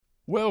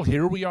Well,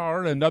 here we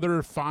are,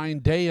 another fine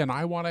day, and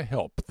I want to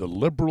help the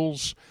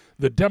liberals,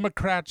 the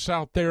Democrats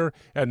out there,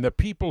 and the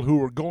people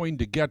who are going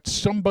to get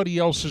somebody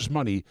else's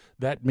money.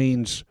 That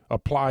means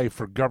apply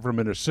for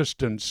government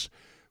assistance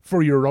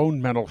for your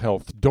own mental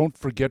health. Don't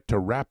forget to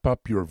wrap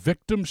up your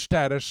victim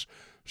status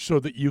so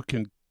that you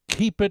can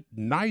keep it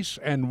nice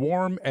and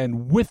warm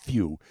and with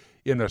you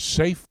in a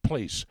safe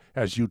place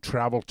as you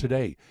travel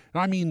today.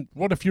 I mean,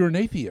 what if you're an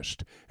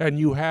atheist and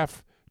you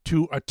have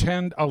to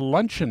attend a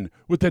luncheon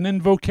with an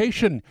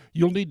invocation?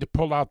 You'll need to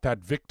pull out that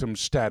victim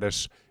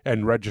status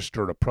and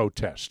register a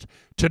protest.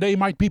 Today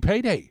might be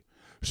payday.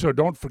 So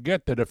don't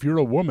forget that if you're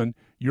a woman,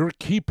 your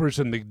keepers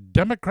in the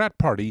Democrat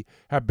Party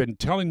have been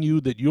telling you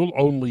that you'll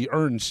only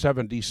earn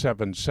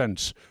 77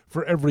 cents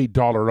for every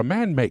dollar a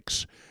man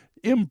makes.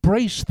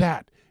 Embrace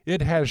that.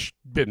 It has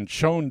been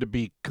shown to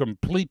be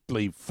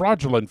completely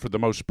fraudulent for the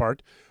most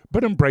part,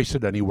 but embrace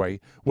it anyway.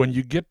 When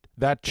you get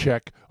that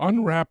check,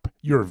 unwrap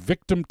your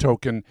victim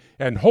token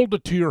and hold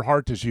it to your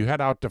heart as you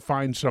head out to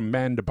find some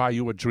man to buy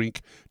you a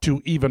drink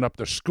to even up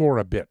the score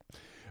a bit.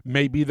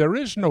 Maybe there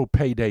is no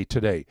payday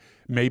today.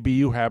 Maybe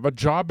you have a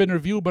job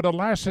interview, but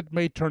alas, it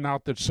may turn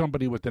out that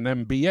somebody with an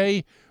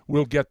MBA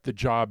will get the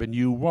job and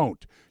you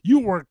won't. You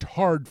worked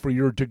hard for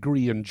your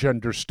degree in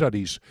gender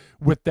studies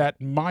with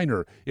that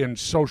minor in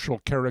social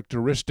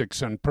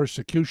characteristics and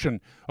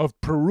persecution of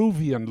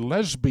Peruvian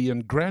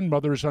lesbian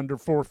grandmothers under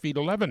 4 feet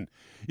 11.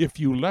 If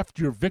you left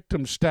your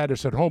victim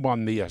status at home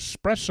on the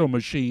espresso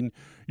machine,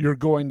 you're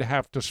going to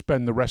have to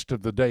spend the rest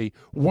of the day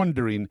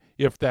wondering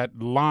if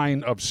that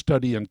line of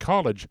study in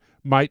college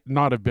might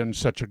not have been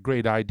such a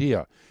great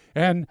idea.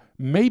 And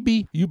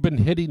maybe you've been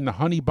hitting the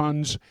honey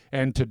buns,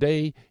 and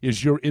today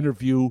is your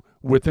interview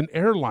with an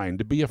airline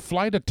to be a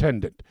flight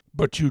attendant.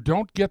 But you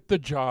don't get the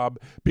job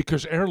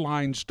because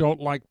airlines don't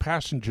like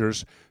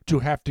passengers to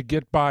have to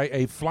get by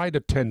a flight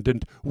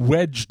attendant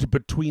wedged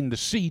between the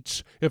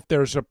seats if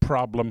there's a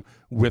problem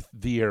with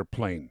the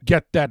airplane.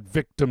 Get that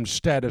victim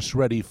status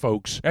ready,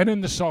 folks. And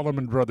in the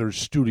Solomon Brothers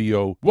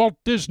studio, Walt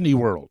Disney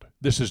World,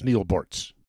 this is Neil Bortz.